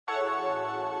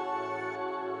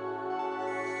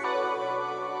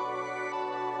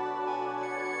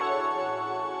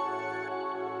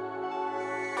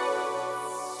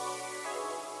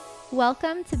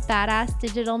Welcome to Badass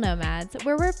Digital Nomads,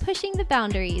 where we're pushing the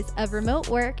boundaries of remote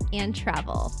work and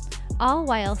travel, all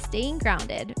while staying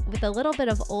grounded with a little bit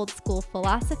of old school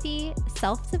philosophy,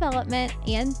 self-development,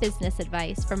 and business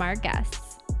advice from our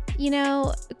guests. You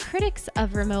know, critics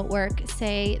of remote work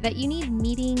say that you need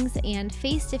meetings and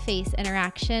face-to-face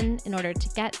interaction in order to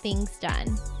get things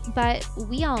done. But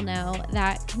we all know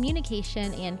that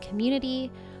communication and community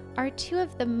are two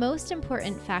of the most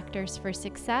important factors for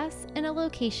success in a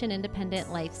location-independent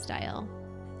lifestyle.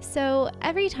 So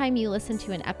every time you listen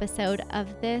to an episode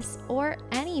of this or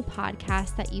any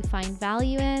podcast that you find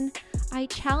value in, I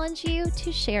challenge you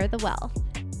to share the wealth.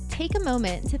 Take a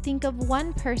moment to think of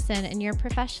one person in your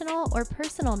professional or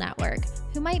personal network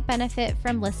who might benefit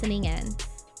from listening in.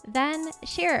 Then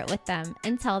share it with them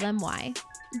and tell them why.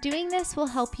 Doing this will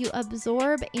help you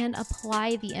absorb and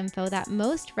apply the info that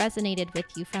most resonated with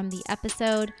you from the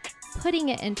episode, putting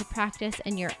it into practice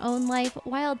in your own life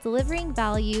while delivering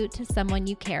value to someone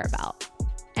you care about.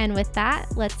 And with that,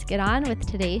 let's get on with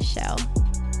today's show.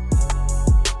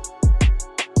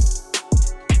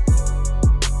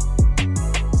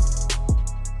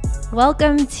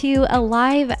 Welcome to a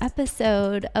live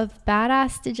episode of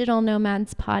Badass Digital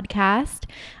Nomads podcast.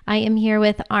 I am here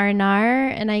with Arnar,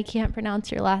 and I can't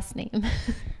pronounce your last name.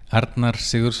 Arnar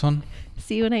Sigurðsson.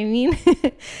 See what I mean?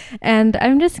 And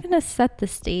I'm just going to set the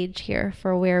stage here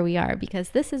for where we are, because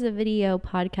this is a video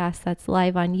podcast that's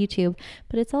live on YouTube,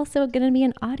 but it's also going to be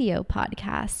an audio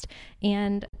podcast.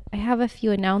 And I have a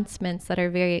few announcements that are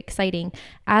very exciting.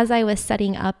 As I was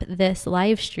setting up this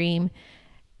live stream,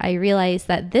 I realized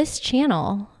that this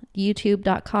channel,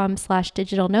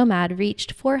 youtube.com/digitalnomad,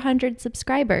 reached 400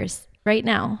 subscribers right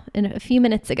now, in a few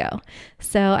minutes ago.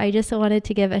 So I just wanted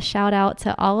to give a shout out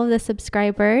to all of the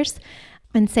subscribers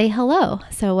and say hello.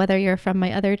 So whether you're from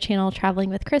my other channel, Traveling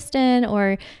with Kristen,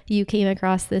 or you came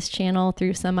across this channel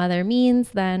through some other means,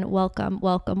 then welcome,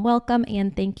 welcome, welcome,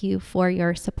 and thank you for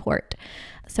your support.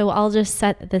 So I'll just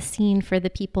set the scene for the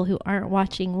people who aren't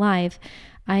watching live.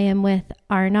 I am with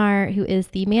Arnar, who is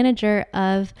the manager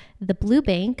of the Blue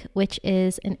Bank, which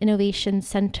is an innovation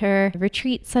center,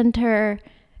 retreat center,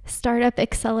 startup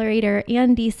accelerator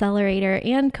and decelerator,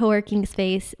 and co-working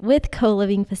space with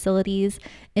co-living facilities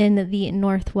in the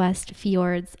northwest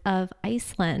fjords of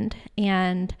Iceland.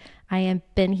 And I have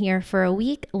been here for a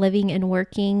week, living and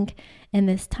working in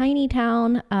this tiny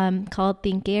town called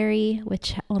Þingeyri,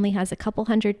 which only has a couple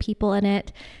hundred people in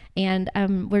it. And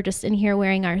we're just in here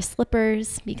wearing our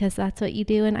slippers, because that's what you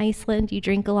do in Iceland. You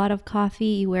drink a lot of coffee,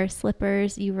 you wear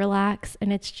slippers, you relax,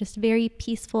 and it's just very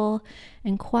peaceful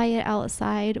and quiet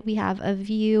outside. We have a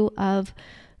view of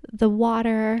the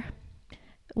water.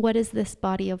 What is this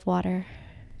body of water?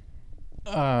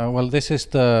 Well, this is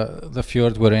the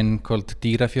fjord we're in, called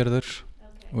Dýrafjörður,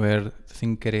 where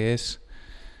Þingeyri is.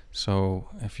 So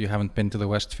if you haven't been to the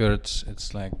West Fjords,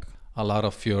 it's like a lot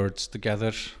of fjords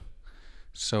together.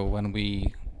 So when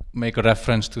we make a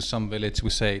reference to some village, we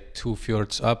say 2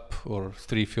 fjords up or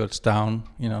 3 fjords down,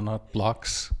 not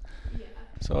blocks. Yeah.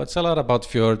 So it's a lot about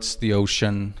fjords, the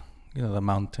ocean, the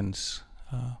mountains.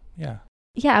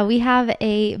 Yeah, we have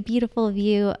a beautiful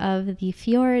view of the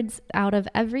fjords out of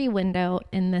every window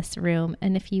in this room.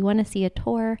 And if you want to see a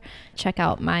tour, check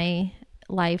out my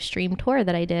live stream tour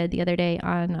that I did the other day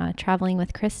on Traveling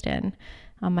with Kristen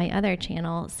on my other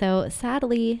channel. So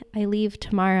sadly, I leave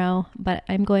tomorrow, but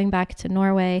I'm going back to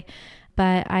Norway.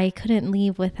 But I couldn't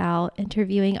leave without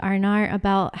interviewing Arnar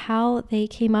about how they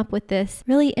came up with this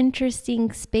really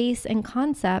interesting space and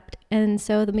concept. And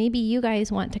so maybe you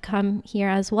guys want to come here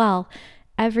as well.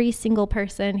 Every single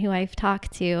person who I've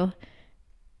talked to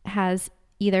has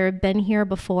either been here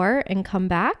before and come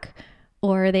back,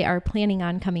 or they are planning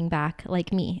on coming back,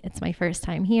 like me. It's my first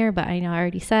time here, but I know I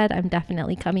already said I'm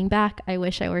definitely coming back. I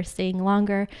wish I were staying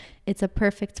longer. It's a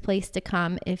perfect place to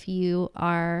come if you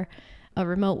are a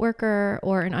remote worker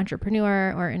or an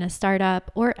entrepreneur or in a startup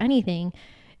or anything.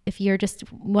 If you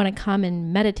just want to come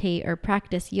and meditate or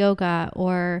practice yoga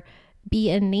or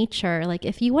be in nature, like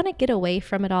if you want to get away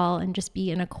from it all and just be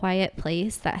in a quiet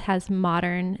place that has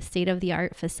modern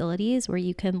state-of-the-art facilities where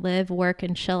you can live, work,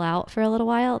 and chill out for a little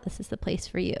while, this is the place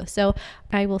for you. So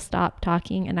I will stop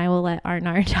talking and I will let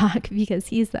Arnar talk, because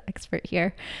he's the expert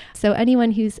here. So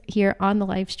anyone who's here on the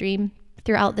live stream,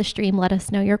 throughout the stream, let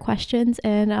us know your questions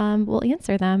and we'll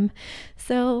answer them.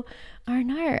 So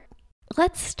Arnar,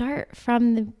 let's start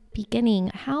from the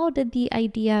beginning. How did the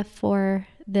idea for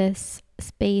this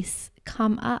space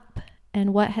come up,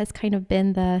 and what has kind of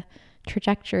been the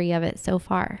trajectory of it so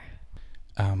far?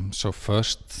 So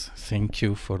first, thank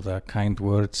you for the kind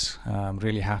words. I'm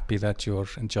really happy that you're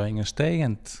enjoying your stay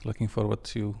and looking forward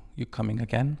to you coming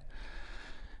again.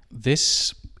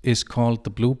 This is called the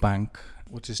Blue Bank,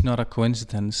 which is not a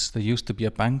coincidence. There used to be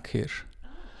a bank here.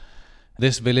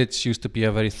 This village used to be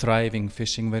a very thriving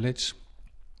fishing village.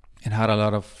 It had a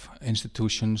lot of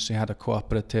institutions. They had a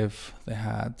cooperative, they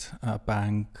had a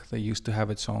bank, they used to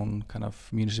have its own kind of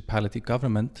municipality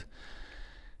government.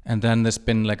 And then there's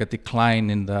been like a decline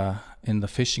in the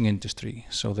fishing industry.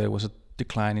 So there was a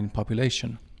decline in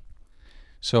population.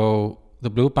 So the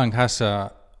Blue Bank has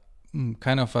a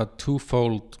kind of a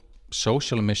twofold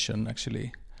social mission,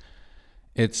 actually.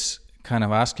 It's kind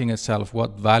of asking itself,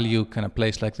 what value can a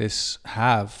place like this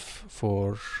have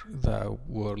for the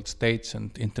world states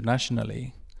and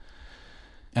internationally?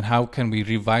 And how can we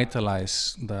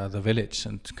revitalize the village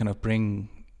and kind of bring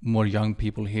more young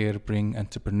people here, bring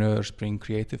entrepreneurs, bring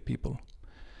creative people?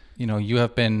 You know, you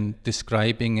have been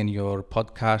describing in your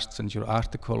podcasts and your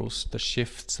articles the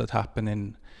shifts that happen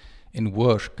in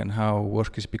work and how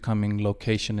work is becoming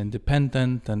location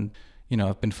independent. And, you know,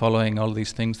 I've been following all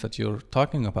these things that you're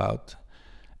talking about.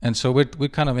 And so we're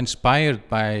kind of inspired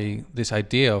by this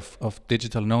idea of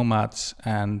digital nomads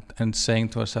and saying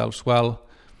to ourselves, well,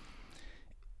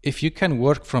 if you can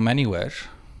work from anywhere,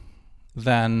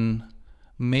 then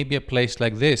maybe a place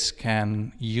like this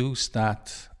can use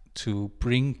that to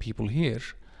bring people here,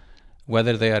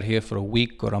 whether they are here for a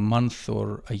week or a month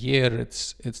or a year.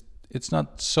 It's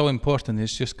not so important.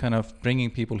 It's just kind of bringing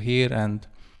people here and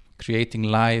creating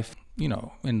life. You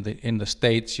know, in the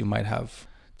States, you might have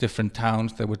different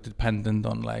towns that were dependent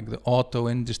on like the auto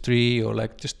industry or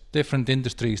like just different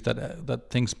industries that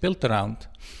things built around.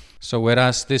 So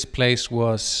whereas this place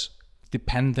was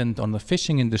dependent on the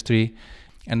fishing industry,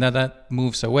 and then that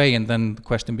moves away, and then the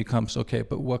question becomes, okay,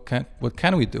 but what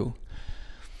can we do?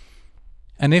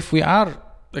 And if we are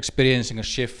experiencing a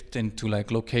shift into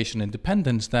like location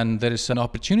independence, then there is an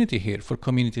opportunity here for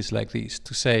communities like these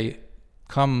to say,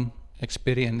 come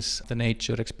experience the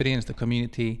nature, experience the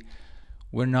community.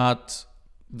 We're not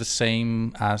the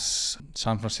same as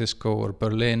San Francisco or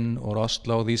Berlin or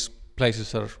Oslo. These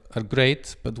places are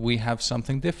great, but we have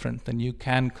something different, and you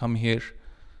can come here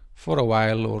for a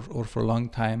while or for a long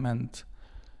time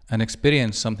and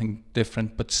experience something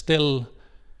different, but still,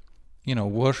 you know,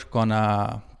 work on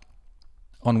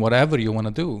whatever you want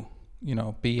to do. You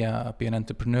know, be an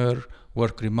entrepreneur,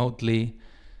 work remotely.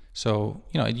 So,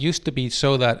 you know, it used to be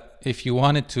so that if you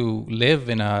wanted to live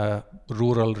in a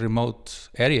rural, remote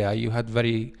area, you had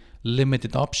very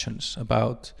limited options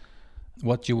about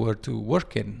what you were to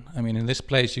work in. I mean, in this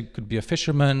place, you could be a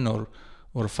fisherman or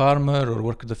a farmer or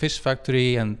work at the fish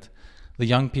factory, and the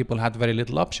young people had very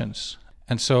little options.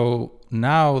 And so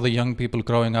now the young people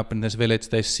growing up in this village,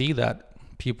 they see that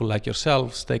people like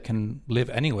yourselves, they can live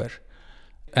anywhere,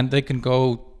 and they can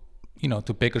go, you know,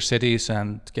 to bigger cities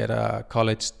and get a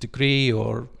college degree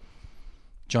or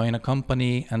join a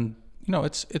company, and you know,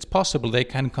 it's possible they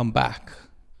can come back.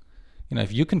 You know,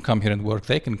 if you can come here and work,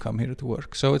 they can come here to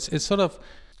work. So it's sort of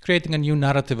creating a new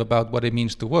narrative about what it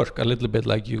means to work, a little bit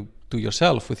like you do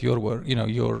yourself with your work, you know,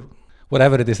 your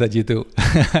whatever it is that you do.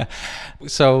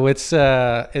 So it's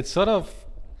sort of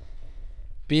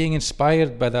being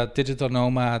inspired by that digital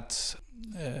nomad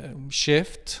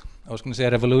shift. I was going to say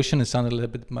revolution, it sounded a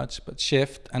little bit much, but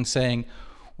shift, and saying,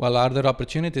 well, are there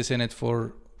opportunities in it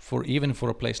for even for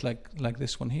a place like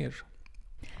this one here?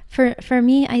 For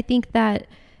me, I think that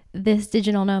this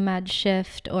digital nomad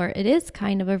shift, or it is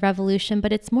kind of a revolution,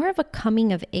 but it's more of a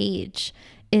coming of age.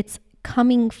 It's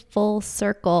coming full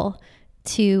circle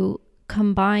to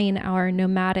combine our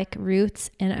nomadic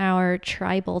roots and our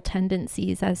tribal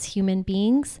tendencies as human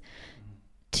beings,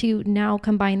 to now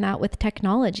combine that with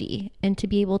technology and to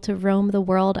be able to roam the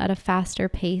world at a faster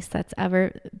pace that's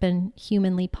ever been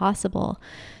humanly possible.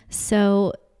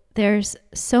 So there's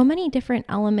so many different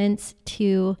elements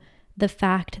to the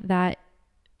fact that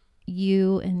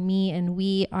you and me and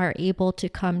we are able to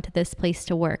come to this place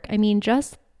to work. I mean,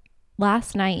 just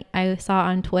last night I saw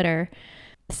on Twitter,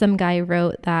 some guy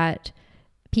wrote that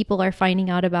people are finding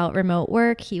out about remote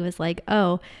work. He was like,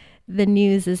 oh, the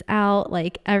news is out,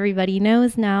 like everybody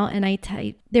knows now. And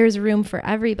there's room for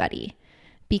everybody,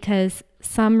 because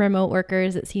some remote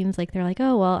workers, it seems like they're like,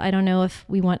 oh, well, I don't know if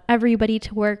we want everybody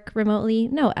to work remotely.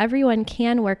 No, everyone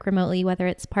can work remotely, whether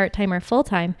it's part-time or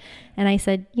full-time. And I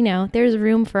said, you know, there's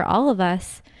room for all of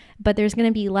us, but there's going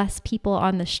to be less people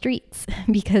on the streets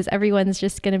because everyone's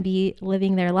just going to be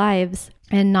living their lives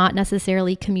and not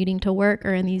necessarily commuting to work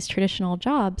or in these traditional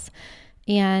jobs.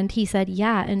 And he said,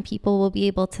 yeah, and people will be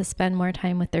able to spend more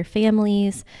time with their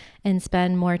families and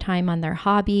spend more time on their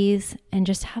hobbies and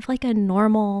just have like a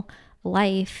normal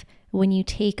life when you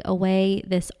take away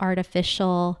this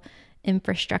artificial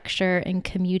infrastructure and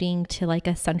commuting to like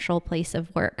a central place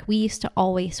of work. We used to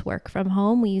always work from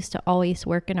home. We used to always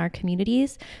work in our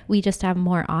communities. We just have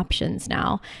more options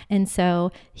now. And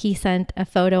so he sent a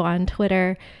photo on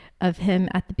Twitter of him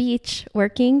at the beach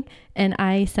working, and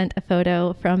I sent a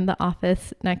photo from the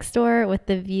office next door with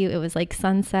the view. It was like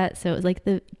sunset, so it was like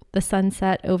the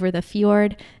sunset over the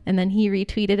fjord, and then he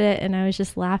retweeted it, and I was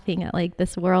just laughing at like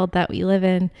this world that we live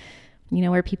in, you know,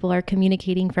 where people are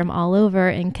communicating from all over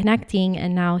and connecting,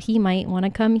 and now he might want to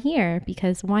come here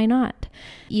because why not?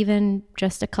 Even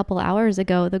just a couple hours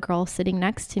ago, the girl sitting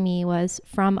next to me was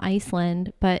from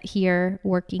Iceland, but here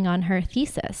working on her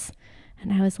thesis.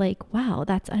 And I was like, wow,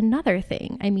 that's another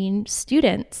thing. I mean,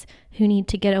 students who need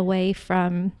to get away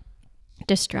from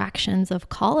distractions of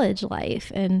college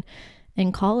life and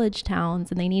in college towns,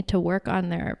 and they need to work on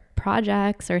their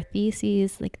projects or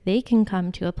theses, like they can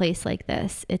come to a place like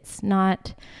this. It's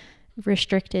not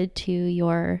restricted to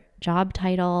your job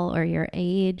title or your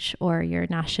age or your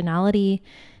nationality.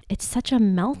 It's such a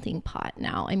melting pot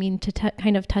now. I mean, to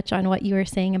kind of touch on what you were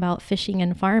saying about fishing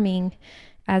and farming,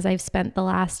 as I've spent the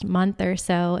last month or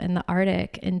so in the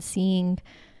Arctic and seeing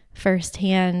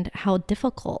firsthand how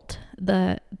difficult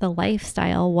the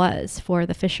lifestyle was for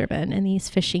the fishermen in these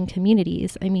fishing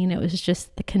communities. I mean, it was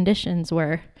just the conditions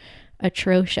were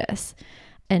atrocious.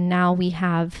 And now we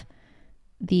have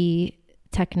the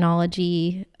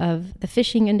technology of the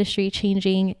fishing industry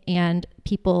changing, and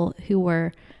people who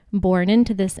were born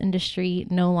into this industry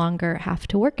no longer have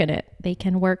to work in it. They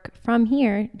can work from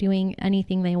here doing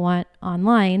anything they want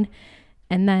online.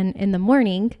 And then in the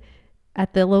morning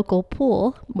at the local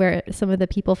pool, where some of the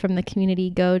people from the community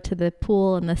go to the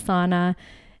pool and the sauna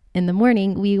in the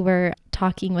morning, we were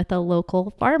talking with a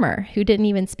local farmer who didn't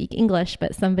even speak English,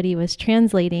 but somebody was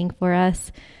translating for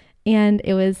us. And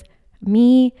it was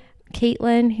me,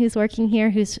 Caitlin, who's working here,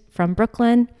 who's from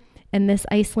Brooklyn, and this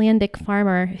Icelandic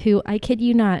farmer who, I kid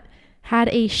you not, had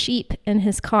a sheep in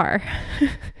his car.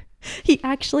 He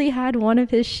actually had one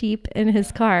of his sheep in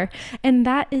his car. And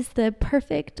that is the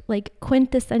perfect, like,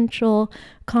 quintessential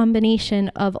combination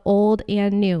of old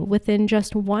and new. Within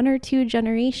just 1 or 2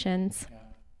 generations,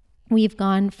 we've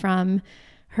gone from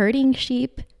herding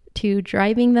sheep to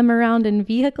driving them around in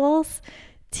vehicles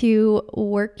to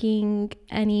working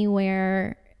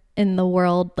anywhere in the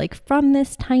world, like from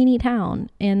this tiny town.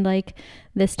 And like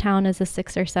this town is a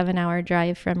 6 or 7 hour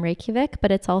drive from Reykjavik,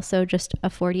 but it's also just a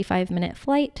 45-minute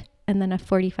flight and then a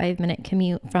 45-minute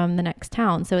commute from the next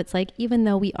town. So it's like, even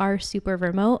though we are super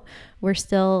remote, we're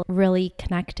still really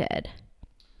connected.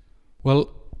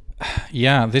 Well,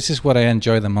 yeah, this is what I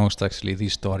enjoy the most, actually,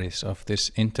 these stories of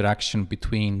this interaction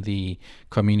between the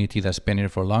community that's been here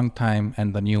for a long time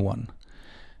and the new one.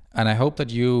 And I hope that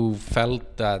you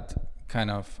felt that kind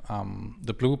of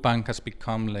the Blue Bank has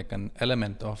become like an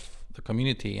element of the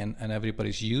community, and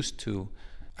everybody's used to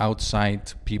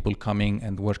outside people coming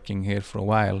and working here for a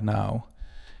while now.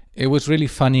 It was really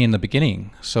funny in the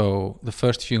beginning. So the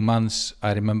first few months,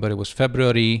 I remember it was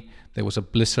February, there was a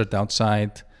blizzard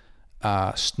outside,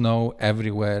 snow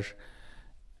everywhere,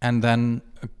 and then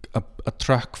a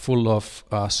truck full of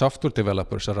software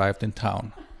developers arrived in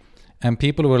town. And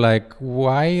people were like,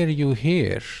 why are you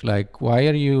here? Like, why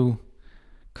are you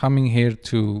coming here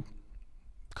to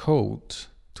code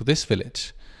to this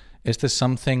village? Is there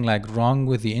something like wrong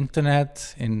with the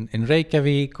internet in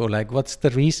Reykjavik, or like what's the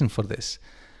reason for this?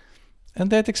 And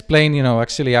they'd explain,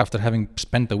 actually after having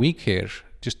spent a week here,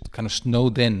 just kind of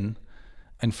snowed in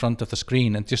front of the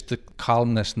screen, and just the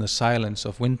calmness and the silence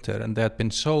of winter, and they had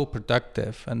been so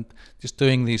productive and just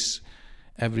doing these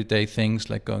everyday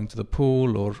things like going to the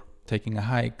pool or taking a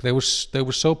hike. They were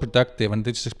so productive, and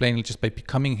they just explained, just by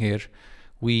coming here,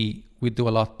 we do a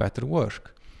lot better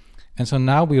work. And so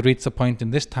now we reach a point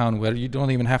in this town where you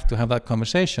don't even have to have that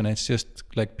conversation. It's just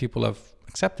like people have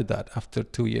accepted that after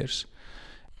 2 years.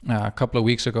 A couple of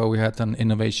weeks ago, we had an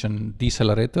innovation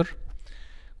decelerator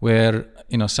where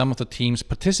some of the teams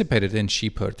participated in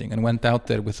sheep herding and went out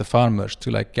there with the farmers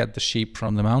to like get the sheep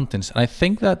from the mountains. And I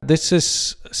think that this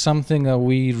is something that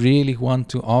we really want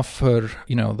to offer,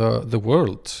 the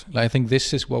world. I think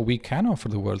this is what we can offer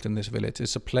the world in this village.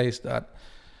 It's a place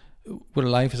where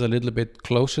life is a little bit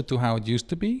closer to how it used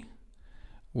to be,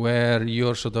 where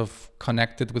you're sort of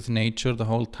connected with nature the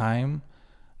whole time,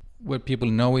 where people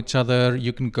know each other.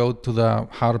 You can go to the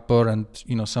harbor and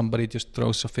somebody just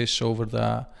throws a fish over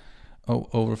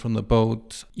from the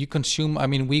boat. We consume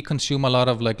a lot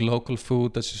of like local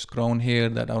food that's just grown here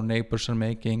that our neighbors are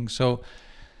making. So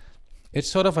it's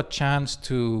sort of a chance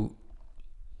to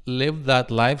live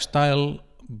that lifestyle,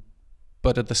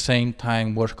 but at the same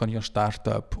time work on your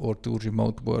startup or do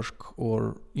remote work,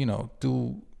 or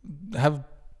do have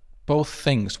both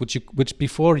things, which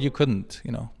before you couldn't,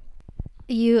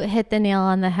 You hit the nail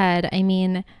on the head. I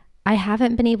mean, I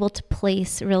haven't been able to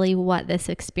place really what this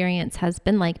experience has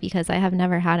been like because I have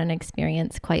never had an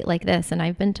experience quite like this. And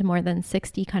I've been to more than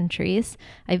 60 countries.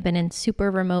 I've been in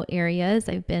super remote areas.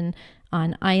 I've been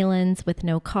on islands with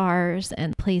no cars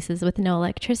and places with no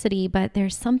electricity. But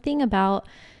there's something about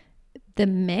the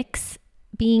mix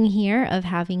being here of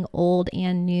having old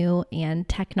and new and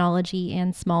technology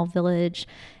and small village.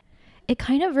 It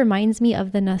kind of reminds me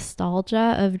of the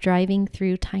nostalgia of driving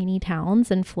through tiny towns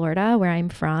in Florida where I'm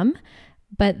from,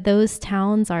 but those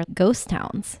towns are ghost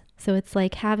towns. So it's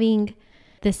like having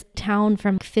this town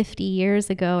from 50 years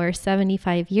ago or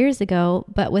 75 years ago,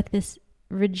 but with this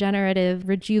regenerative,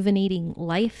 rejuvenating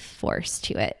life force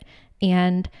to it.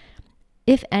 And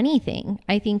if anything,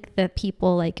 I think that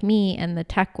people like me and the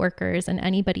tech workers and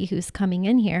anybody who's coming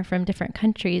in here from different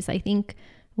countries, I think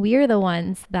we're the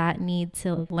ones that need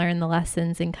to learn the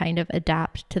lessons and kind of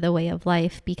adapt to the way of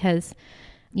life because,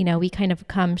 we kind of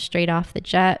come straight off the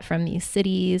jet from these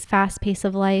cities, fast pace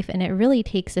of life, and it really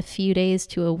takes a few days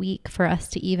to a week for us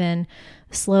to even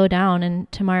slow down.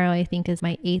 And tomorrow, I think, is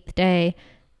my 8th day,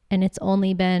 and it's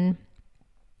only been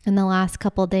in the last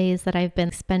couple days that I've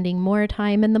been spending more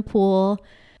time in the pool.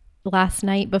 Last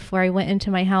night before I went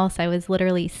into my house, I was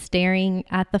literally staring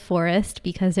at the forest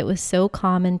because it was so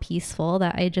calm and peaceful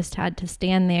that I just had to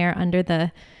stand there under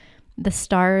the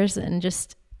stars and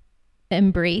just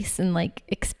embrace and like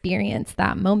experience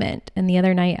that moment. And the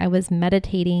other night I was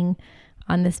meditating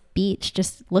on this beach,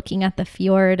 just looking at the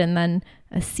fjord, and then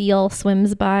a seal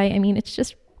swims by. I mean, it's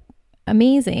just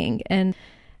amazing. And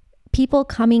people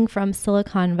coming from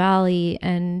Silicon Valley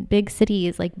and big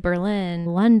cities like Berlin,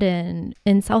 London,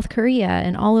 and South Korea,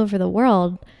 and all over the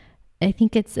world, I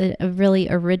think it's a really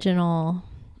original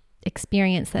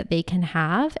experience that they can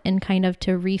have, and kind of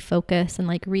to refocus and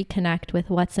like reconnect with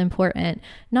what's important,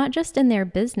 not just in their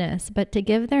business, but to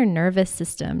give their nervous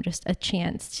system just a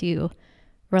chance to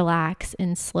relax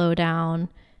and slow down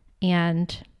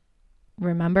and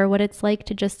remember what it's like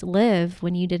to just live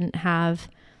when you didn't have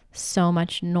so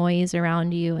much noise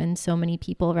around you and so many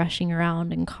people rushing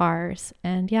around in cars.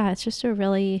 And yeah, it's just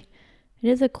it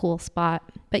is a cool spot.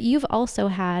 But you've also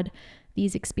had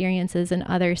these experiences in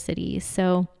other cities.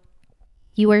 So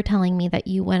you were telling me that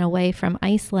you went away from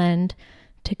Iceland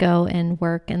to go and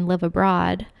work and live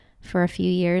abroad for a few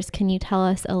years. Can you tell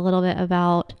us a little bit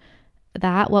about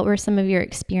that? What were some of your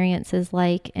experiences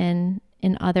like in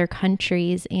other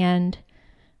countries, and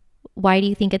why do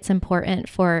you think it's important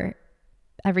for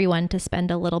everyone to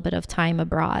spend a little bit of time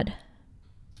abroad?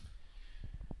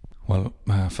 Well,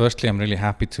 firstly, I'm really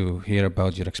happy to hear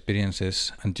about your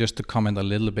experiences, and just to comment a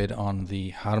little bit on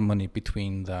the harmony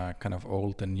between the kind of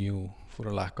old and new, for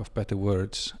a lack of better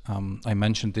words. I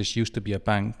mentioned this used to be a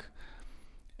bank,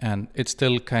 and it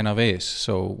still kind of is.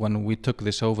 So when we took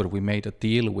this over, we made a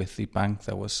deal with the bank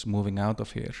that was moving out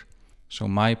of here. So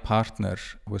my partner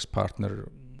was partner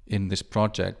in this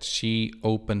project. She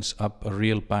opens up a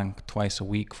real bank twice a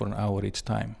week for an hour each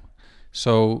time.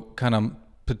 So kind of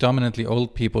predominantly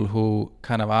old people who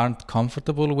kind of aren't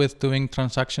comfortable with doing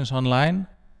transactions online,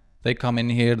 they come in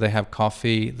here, they have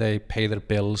coffee, they pay their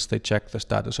bills, they check the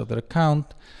status of their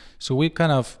account. So it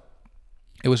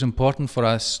was important for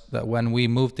us that when we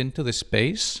moved into this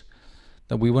space,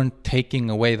 that we weren't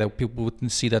taking away, that people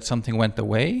wouldn't see that something went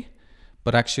away,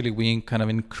 but actually we kind of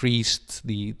increased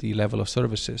the level of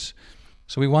services.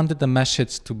 So we wanted the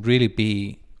message to really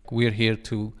be, we're here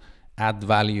to add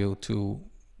value to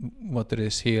what there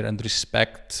is here and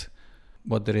respect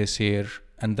what there is here,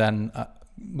 and then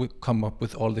we come up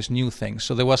with all these new things.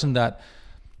 So there wasn't that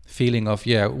feeling of,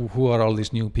 who are all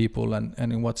these new people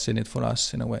and what's in it for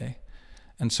us in a way.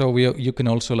 And so you can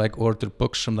also like order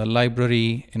books from the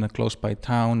library in a close by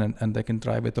town, and they can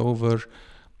drive it over.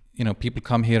 People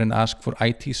come here and ask for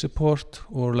IT support,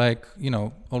 or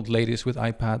old ladies with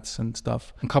iPads and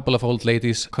stuff. A couple of old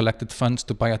ladies collected funds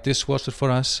to buy a dishwasher for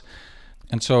us.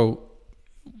 And so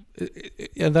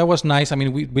that was nice. I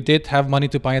mean, we did have money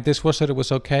to buy a dishwasher. It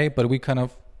was okay, but we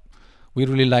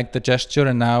really liked the gesture.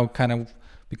 And now kind of,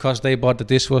 because they bought the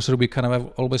dishwasher, we kind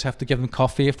of always have to give them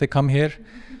coffee if they come here.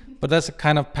 But that's a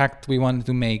kind of pact we wanted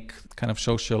to make, kind of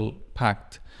social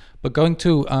pact. But going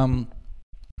to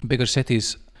bigger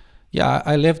cities,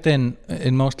 I lived in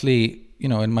mostly,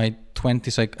 in my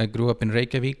 20s, I grew up in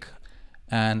Reykjavik,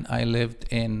 and I lived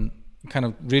in kind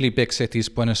of really big cities,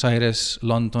 Buenos Aires,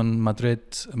 London,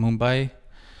 Madrid, Mumbai.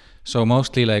 So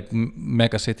mostly like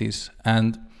mega cities.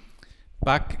 And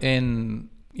back in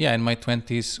my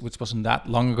 20s, which wasn't that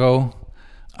long ago,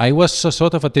 I was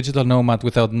sort of a digital nomad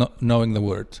without knowing the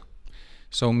word.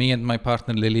 So me and my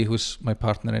partner Lily, who's my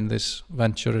partner in this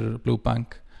venture, Blue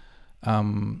Bank,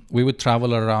 we would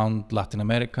travel around Latin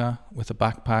America with a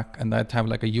backpack, and I'd have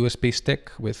like a USB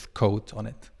stick with code on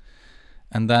it.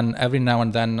 And then every now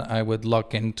and then I would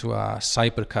log into a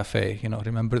cyber cafe,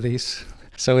 remember these?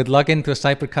 So I'd log into a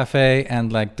cyber cafe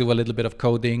and like do a little bit of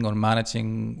coding or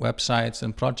managing websites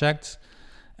and projects,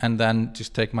 and then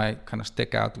just take my kind of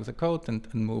stick out with the code and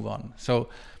move on. So,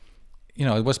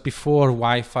 it was before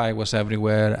Wi-Fi was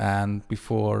everywhere, and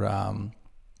before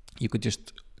you could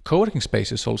just co-working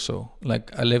spaces also.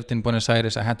 Like I lived in Buenos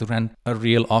Aires, I had to rent a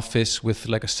real office with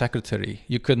like a secretary.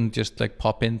 You couldn't just like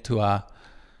pop into a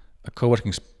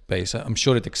co-working space. I'm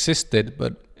sure it existed,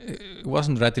 but it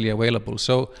wasn't readily available.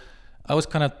 So I was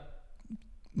kind of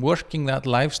working that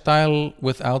lifestyle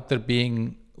without there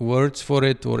being words for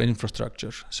it or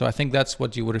infrastructure. So I think that's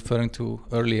what you were referring to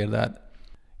earlier, that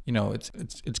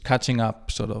it's catching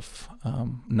up sort of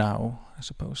now, I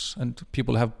suppose, and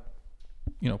people have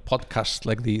podcasts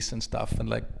like these and stuff, and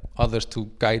like others to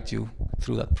guide you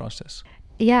through that process.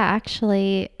 Yeah,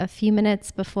 actually, a few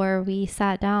minutes before we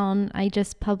sat down, I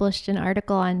just published an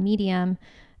article on Medium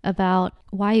about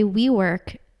why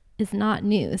WeWork is not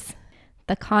news.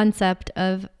 The concept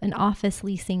of an office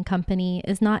leasing company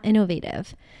is not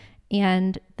innovative.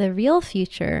 And the real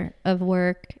future of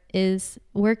work is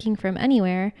working from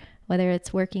anywhere, whether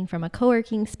it's working from a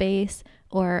co-working space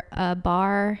or a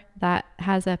bar that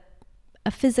has a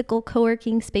physical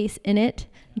co-working space in it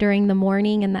during the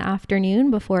morning and the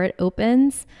afternoon before it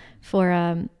opens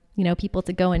for people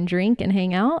to go and drink and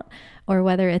hang out, or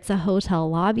whether it's a hotel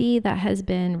lobby that has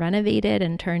been renovated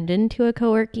and turned into a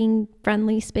co-working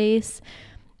friendly space,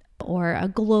 or a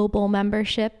global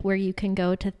membership where you can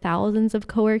go to thousands of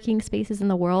co-working spaces in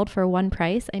the world for one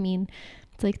price. I mean,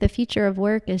 it's like the future of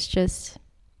work is just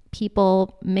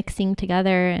people mixing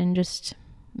together and just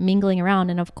mingling around.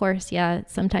 And of course,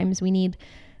 sometimes we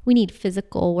need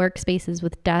physical workspaces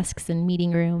with desks and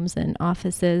meeting rooms and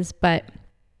offices, but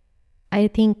I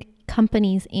think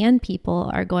companies and people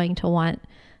are going to want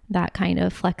that kind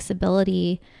of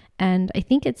flexibility. And I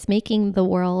think it's making the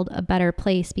world a better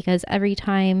place, because every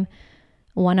time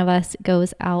one of us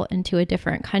goes out into a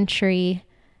different country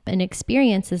and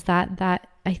experiences that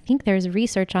I think there's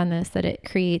research on this, that it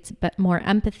creates more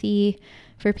empathy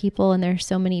for people, and there's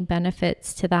so many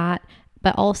benefits to that,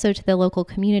 but also to the local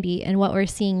community. And what we're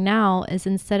seeing now is,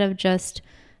 instead of just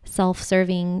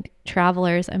self-serving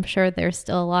travelers, I'm sure there's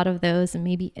still a lot of those, and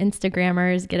maybe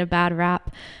Instagrammers get a bad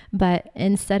rap, but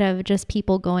instead of just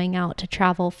people going out to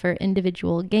travel for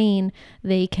individual gain,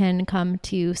 they can come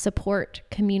to support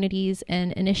communities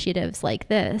and initiatives like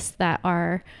this that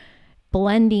are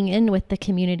blending in with the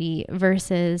community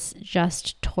versus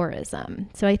just tourism.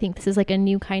 So I think this is like a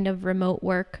new kind of remote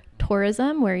work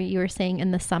tourism, where you were saying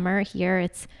in the summer here,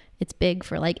 it's big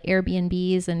for like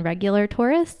Airbnbs and regular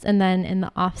tourists. And then in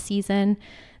the off season,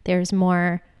 there's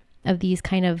more of these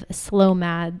kind of slow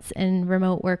mads and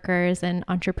remote workers and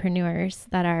entrepreneurs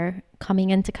that are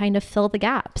coming in to kind of fill the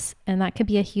gaps. And that could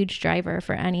be a huge driver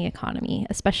for any economy,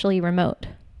 especially remote.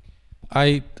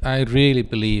 I really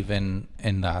believe in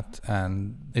that,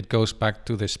 and it goes back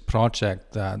to this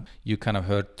project that you kind of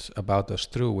heard about us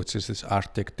through, which is this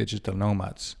Arctic Digital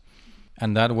Nomads.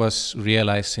 And that was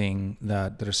realizing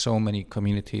that there are so many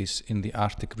communities in the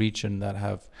Arctic region that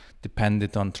have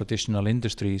depended on traditional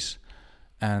industries,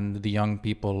 and the young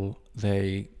people,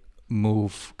 they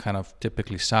move kind of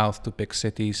typically south to big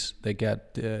cities, they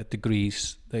get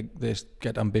degrees, they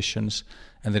get ambitions,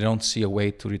 and they don't see a way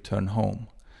to return home.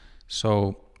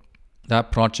 So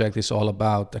that project is all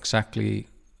about exactly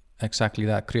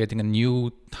that, creating a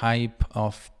new type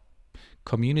of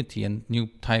community and new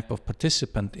type of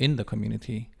participant in the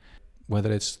community, whether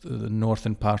it's the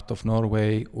northern part of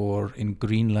Norway or in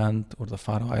Greenland or the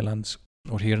Faroe Islands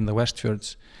or here in the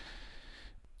Westfjords,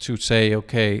 to say,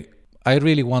 okay, I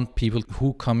really want people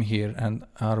who come here and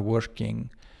are working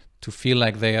to feel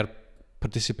like they are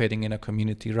participating in a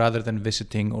community rather than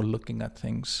visiting or looking at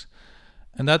things.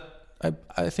 And that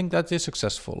I think that is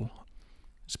successful,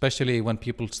 especially when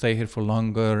people stay here for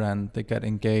longer and they get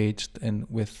engaged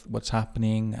with what's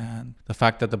happening, and the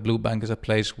fact that the Blue Bank is a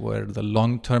place where the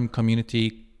long-term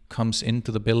community comes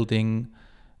into the building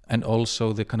and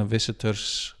also the kind of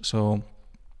visitors. So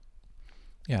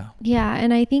yeah,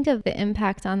 and I think of the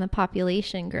impact on the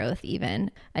population growth. Even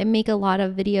I make a lot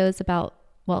of videos about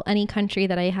any country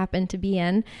that I happen to be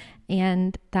in,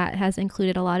 and that has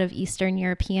included a lot of Eastern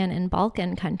European and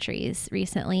Balkan countries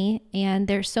recently. And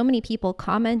there's so many people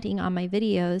commenting on my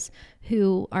videos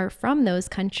who are from those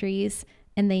countries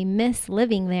and they miss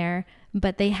living there,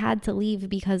 but they had to leave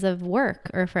because of work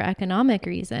or for economic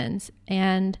reasons.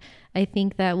 And I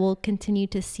think that we'll continue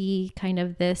to see kind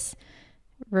of this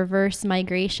reverse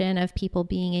migration of people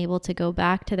being able to go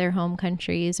back to their home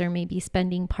countries, or maybe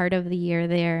spending part of the year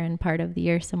there and part of the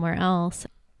year somewhere else,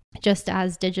 just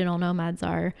as digital nomads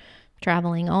are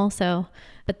traveling also.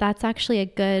 But that's actually a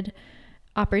good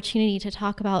opportunity to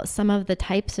talk about some of the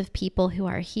types of people who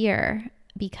are here,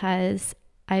 because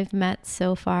I've met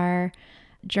so far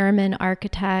German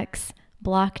architects,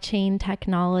 blockchain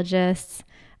technologists,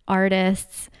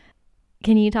 artists.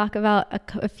 Can you talk about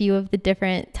a few of the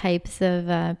different types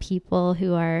of people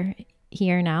who are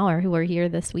here now or who are here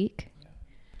this week?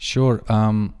 Sure.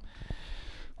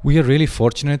 We are really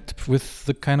fortunate with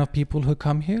the kind of people who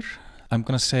come here. I'm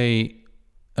going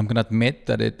to admit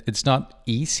that it's not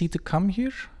easy to come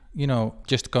here. You know,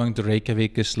 just going to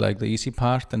Reykjavik is like the easy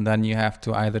part, and then you have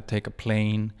to either take a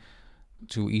plane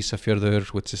to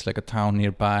Ísafjörður, which is like a town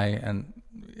nearby, and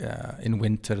in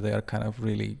winter they are kind of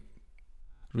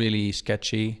really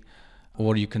sketchy,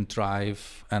 or you can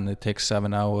drive and it takes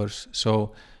 7 hours.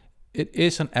 So it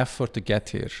is an effort to get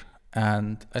here,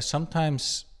 and I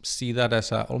sometimes see that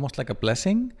as almost like a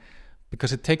blessing,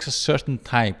 because it takes a certain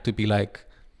type to be like,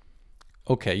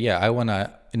 okay, yeah, I want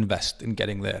to invest in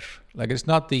getting there. Like, it's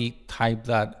not the type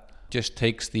that just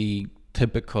takes the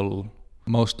typical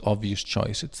most obvious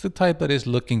choice. It's the type that is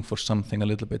looking for something a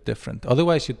little bit different.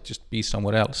 Otherwise you'd just be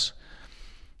somewhere else.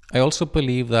 I also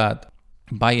believe that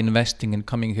by investing in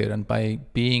coming here and by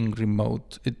being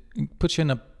remote, it puts you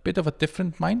in a bit of a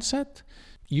different mindset.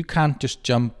 You can't just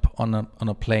jump on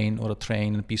a plane or a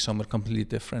train and be somewhere completely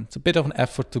different. It's a bit of an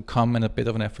effort to come and a bit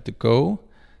of an effort to go,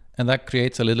 and that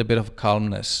creates a little bit of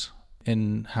calmness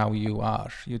in how you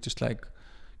are. You just like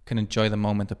can enjoy the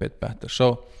moment a bit better.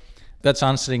 So that's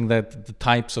answering the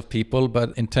types of people.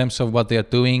 But in terms of what they are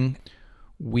doing,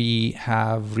 we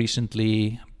have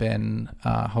recently been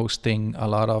hosting a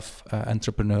lot of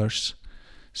entrepreneurs.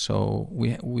 So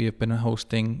we have been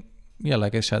hosting,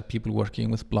 like I said, people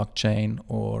working with blockchain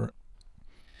or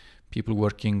people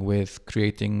working with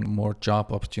creating more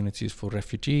job opportunities for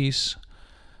refugees.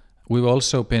 We've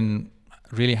also been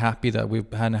really happy that we've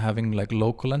been having like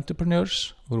local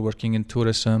entrepreneurs who are working in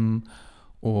tourism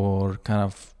or kind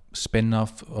of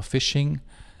spin-off of fishing,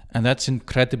 and that's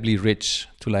incredibly rich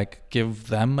to like give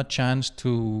them a chance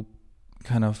to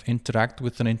kind of interact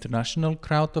with an international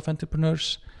crowd of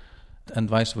entrepreneurs and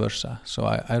vice versa. So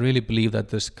I really believe that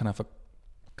there's kind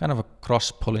of a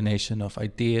cross-pollination of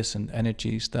ideas and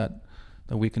energies that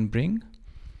we can bring.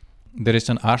 There is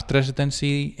an art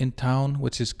residency in town,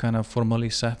 which is kind of formally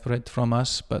separate from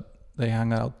us, but they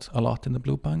hang out a lot in the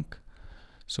Blue Bank.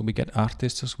 So we get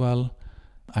artists as well,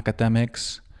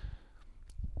 academics.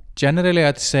 Generally,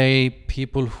 I'd say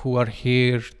people who are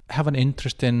here have an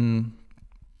interest in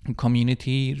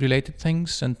community-related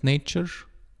things and nature.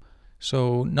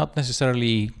 So not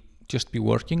necessarily just be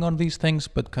working on these things,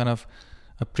 but kind of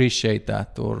appreciate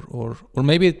that, or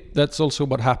maybe that's also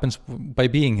what happens by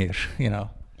being here, you know.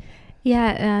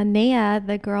 Yeah, Naya,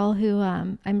 the girl who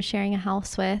I'm sharing a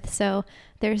house with, so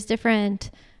there's different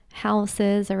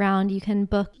houses around. You can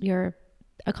book your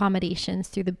accommodations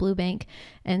through the Blue Bank,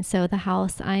 and so the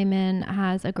house I'm in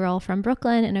has a girl from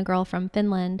Brooklyn and a girl from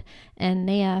Finland, and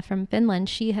Naya from Finland,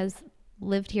 she has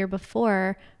lived here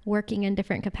before working in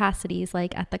different capacities,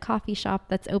 like at the coffee shop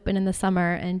that's open in the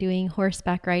summer and doing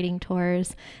horseback riding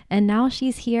tours. And now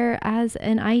she's here as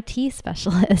an IT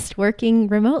specialist working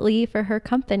remotely for her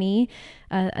company,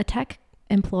 a tech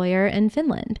employer in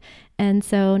Finland. And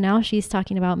so now she's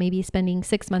talking about maybe spending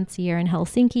 6 months a year in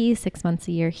Helsinki, 6 months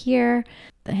a year here.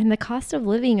 And the cost of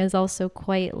living is also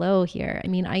quite low here. I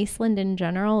mean, Iceland in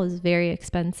general is very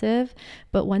expensive,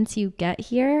 but once you get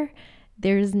here,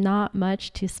 there's not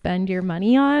much to spend your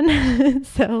money on.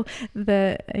 So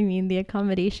the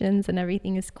accommodations and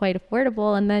everything is quite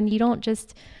affordable. And then you don't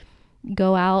just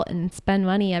go out and spend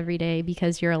money every day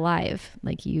because you're alive.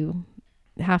 Like, you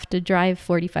have to drive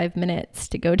 45 minutes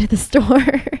to go to the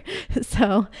store.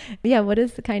 So yeah, what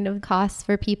is the kind of cost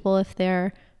for people if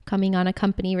they're coming on a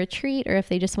company retreat, or if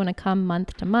they just want to come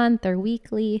month to month or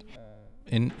weekly?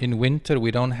 In winter, we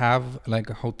don't have like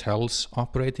hotels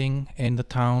operating in the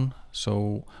town.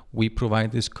 So we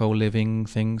provide these co-living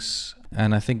things.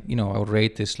 And I think, our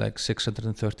rate is like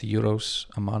 630 euros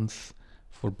a month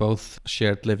for both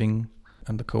shared living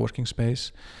and the co-working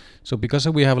space. So because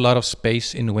we have a lot of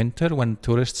space in winter when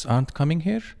tourists aren't coming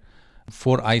here,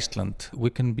 for Iceland, we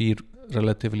can be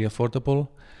relatively affordable.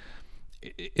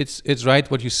 It's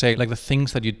right what you say, like the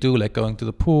things that you do, like going to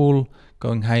the pool,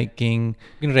 going hiking.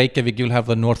 In Reykjavik, you'll have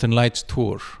the Northern Lights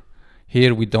tour.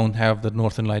 Here we don't have the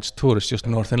Northern Lights tour, it's just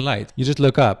Northern Light. You just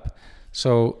look up.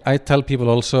 So I tell people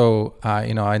also, I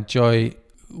enjoy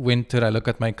winter. I look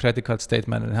at my credit card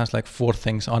statement and it has like 4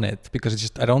 things on it because it's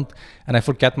just, I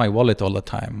forget my wallet all the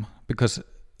time because,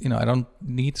 I don't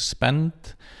need to spend.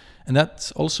 And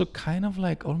that's also kind of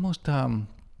like almost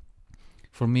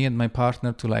for me and my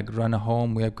partner to like run a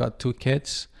home. We have got 2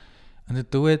 kids and to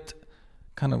do it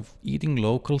kind of eating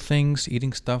local things,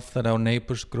 eating stuff that our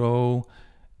neighbors grow.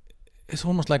 It's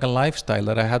almost like a lifestyle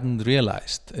that I hadn't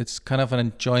realized. It's kind of an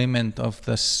enjoyment of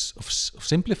this, of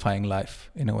simplifying life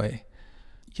in a way.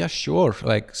 Yeah, sure.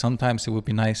 Like sometimes it would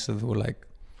be nice if we were like,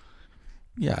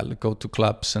 go to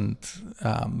clubs and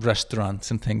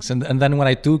restaurants and things. And then when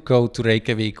I do go to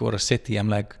Reykjavik or a city, I'm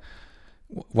like,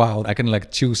 wow, I can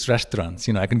like choose restaurants.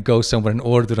 I can go somewhere and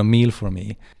order a meal for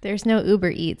me. There's no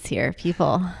Uber Eats here,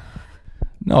 people.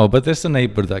 No, but there's a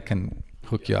neighbor that can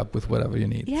hook you up with whatever you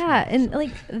need. Yeah, and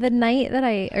like the night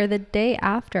or the day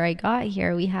after I got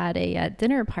here, we had a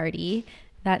dinner party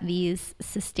that these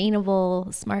sustainable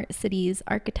smart cities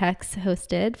architects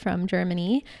hosted from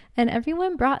Germany, and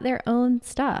everyone brought their own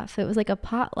stuff. It was like a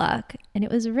potluck and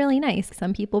it was really nice.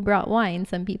 Some people brought wine,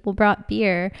 some people brought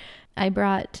beer. I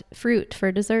brought fruit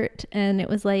for dessert, and it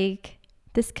was like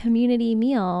this community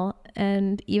meal.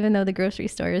 And even though the grocery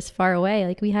store is far away,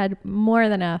 like we had more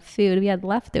than enough food, we had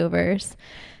leftovers,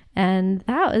 and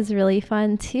that was really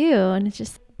fun too. And it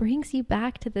just brings you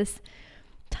back to this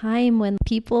time when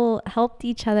people helped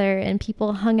each other and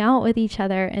people hung out with each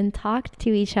other and talked to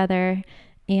each other.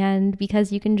 And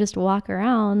because you can just walk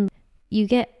around, you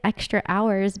get extra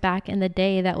hours back in the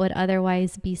day that would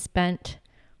otherwise be spent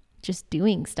just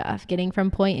doing stuff, getting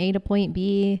from point A to point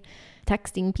B,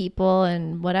 texting people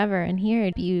and whatever. And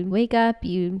here you wake up,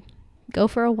 you go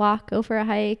for a walk, go for a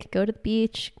hike, go to the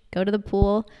beach, go to the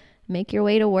pool, make your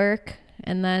way to work.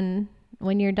 And then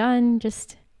when you're done,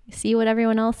 just see what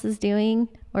everyone else is doing,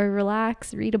 or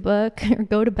relax, read a book, or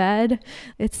go to bed.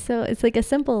 It's like a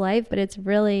simple life, but it's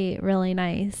really, really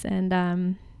nice.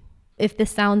 And if this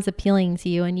sounds appealing to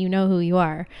you and you know who you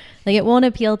are, like it won't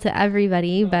appeal to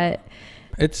everybody, but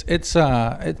it's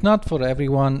not for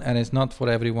everyone, and it's not for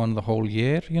everyone the whole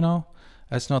year.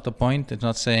 That's not the point. It's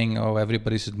not saying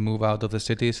everybody should move out of the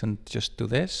cities and just do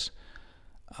this.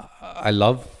 I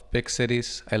love big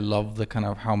cities. I love the kind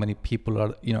of how many people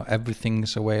are, everything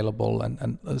is available,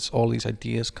 and there's all these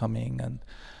ideas coming,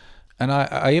 and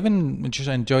I even just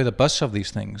enjoy the buzz of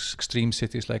these things. Extreme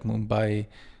cities like Mumbai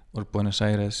or Buenos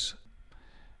Aires,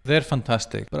 they're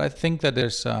fantastic. But I think that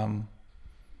there's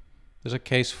a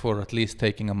case for at least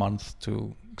taking a month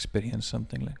to experience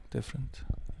something like different.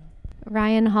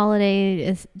 Ryan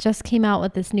Holiday just came out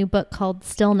with this new book called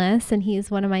Stillness, and he's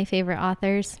one of my favorite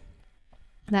authors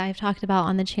that I've talked about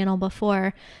on the channel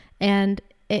before. And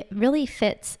it really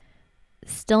fits.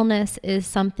 Stillness is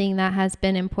something that has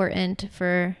been important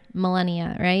for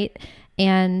millennia, right?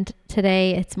 And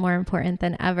today it's more important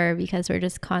than ever because we're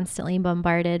just constantly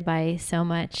bombarded by so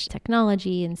much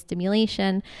technology and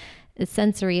stimulation.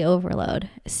 Sensory overload.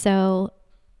 So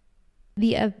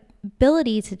the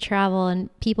ability to travel, and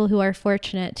people who are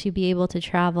fortunate to be able to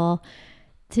travel,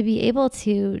 to be able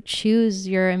to choose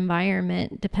your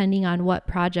environment depending on what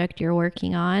project you're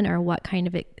working on or what kind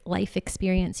of life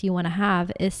experience you want to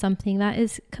have, is something that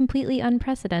is completely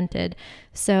unprecedented.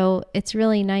 So it's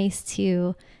really nice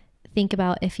to think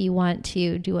about if you want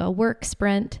to do a work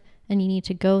sprint and you need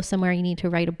to go somewhere, you need to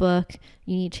write a book,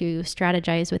 you need to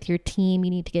strategize with your team,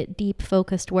 you need to get deep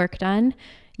focused work done,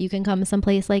 you can come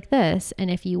someplace like this.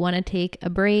 And if you want to take a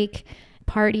break,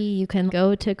 party, you can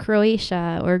go to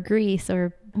Croatia or Greece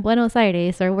or Buenos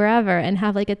Aires or wherever and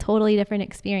have like a totally different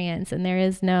experience. And there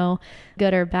is no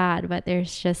good or bad, but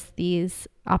there's just these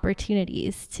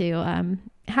opportunities to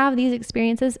have these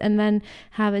experiences and then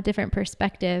have a different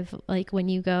perspective, like when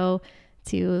you go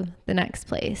to the next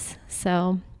place.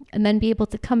 So, and then be able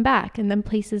to come back, and then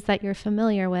places that you're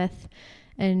familiar with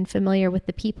and familiar with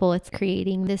the people. It's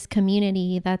creating this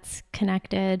community that's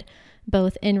connected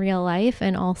both in real life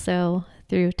and also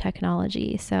through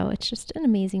technology. So it's just an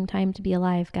amazing time to be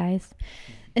alive, guys.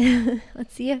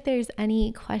 Let's see if there's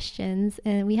any questions.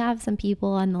 And we have some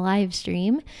people on the live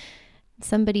stream.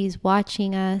 Somebody's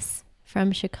watching us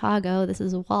from Chicago. This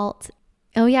is Walt.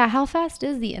 Oh yeah, how fast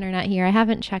is the internet here? I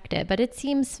haven't checked it, but it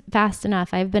seems fast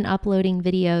enough. I've been uploading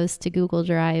videos to Google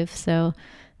Drive, so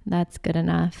that's good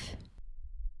enough.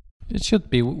 It should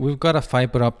be. We've got a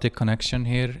fiber optic connection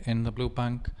here in the Blue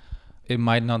Bank. It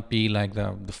might not be like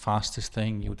the fastest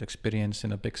thing you would experience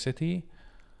in a big city.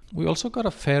 We also got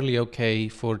a fairly okay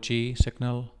 4G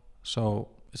signal, so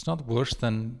it's not worse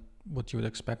than what you would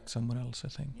expect somewhere else, I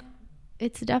think.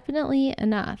 It's definitely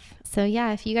enough. So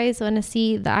yeah, if you guys want to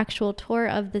see the actual tour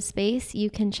of the space,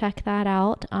 you can check that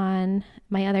out on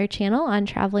my other channel on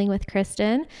Traveling with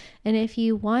Kristen. And if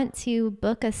you want to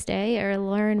book a stay or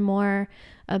learn more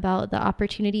about the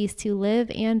opportunities to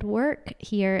live and work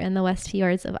here in the West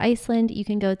Fjords of Iceland, you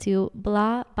can go to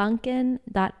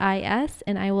blabanken.is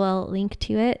and I will link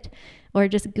to it, or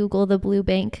just Google the Blue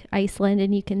Bank Iceland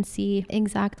and you can see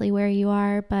exactly where you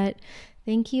are. But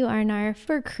thank you, Arnar,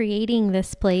 for creating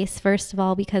this place, first of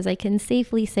all, because I can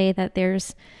safely say that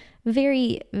there's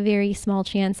very, very small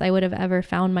chance I would have ever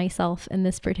found myself in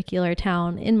this particular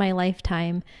town in my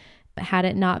lifetime had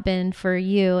it not been for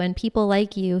you and people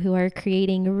like you who are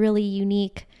creating really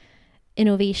unique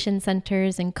innovation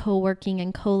centers and co-working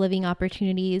and co-living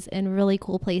opportunities in really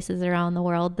cool places around the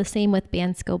world. The same with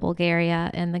Bansko,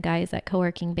 Bulgaria, and the guys at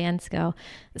Coworking Bansko.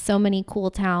 So many cool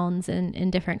towns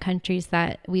in different countries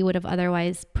that we would have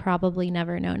otherwise probably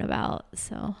never known about.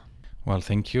 So, well,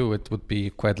 thank you. It would be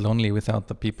quite lonely without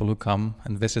the people who come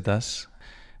and visit us.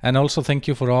 And also thank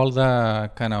you for all the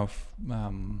kind of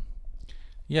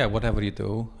whatever you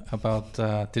do about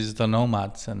digital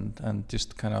nomads and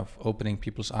just kind of opening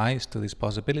people's eyes to these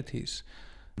possibilities.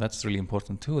 That's really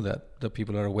important too, that the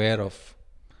people are aware of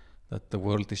that the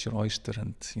world is your oyster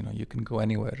and you can go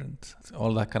anywhere, and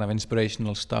all that kind of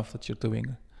inspirational stuff that you're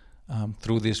doing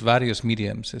through these various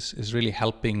mediums is really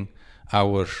helping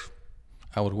our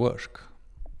work.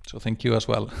 So thank you as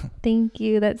well. Thank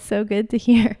you. That's so good to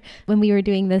hear. When we were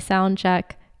doing the sound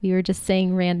check, we were just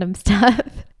saying random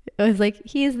stuff. It was like,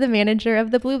 he's the manager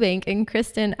of the Blue Bank, and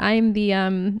Kristen, I'm the,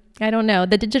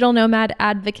 the digital nomad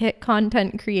advocate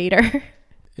content creator.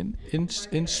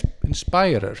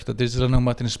 Inspirer, the digital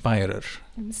nomad inspirer.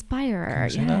 Inspirer,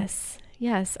 yes.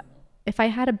 Yes. If I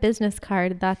had a business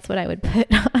card, that's what I would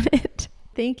put on it.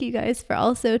 Thank you guys for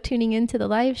also tuning into the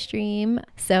live stream.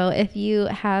 So if you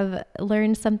have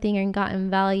learned something and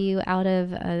gotten value out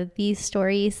of these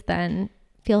stories, then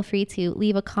feel free to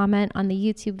leave a comment on the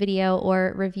YouTube video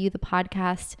or review the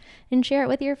podcast and share it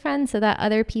with your friends so that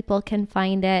other people can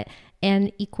find it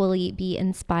and equally be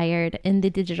inspired in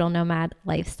the digital nomad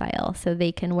lifestyle so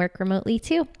they can work remotely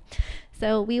too.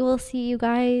 So we will see you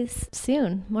guys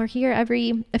soon. We're here a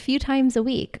few times a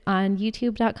week on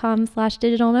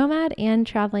youtube.com/digital nomad and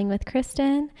Traveling with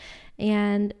Kristen.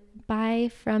 And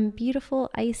bye from beautiful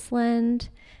Iceland.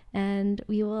 And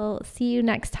we will see you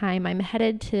next time. I'm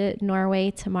headed to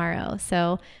Norway tomorrow.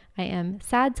 So I am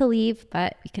sad to leave,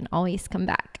 but we can always come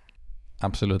back.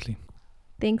 Absolutely.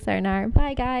 Thanks, Arnar.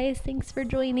 Bye, guys. Thanks for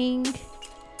joining.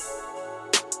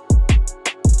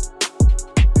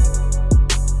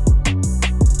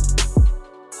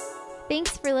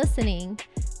 Thanks for listening.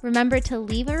 Remember to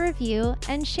leave a review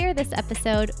and share this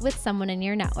episode with someone in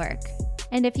your network.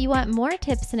 And if you want more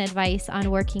tips and advice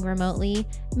on working remotely,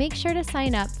 make sure to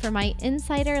sign up for my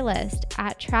insider list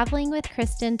at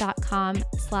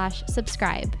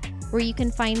travelingwithkristen.com/subscribe, where you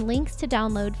can find links to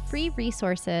download free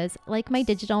resources like my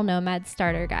Digital Nomad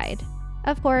Starter Guide.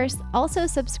 Of course, also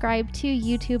subscribe to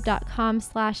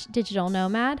youtube.com/digital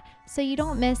nomad so you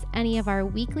don't miss any of our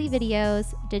weekly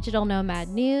videos, digital nomad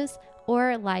news,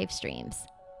 or live streams.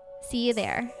 See you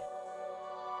there.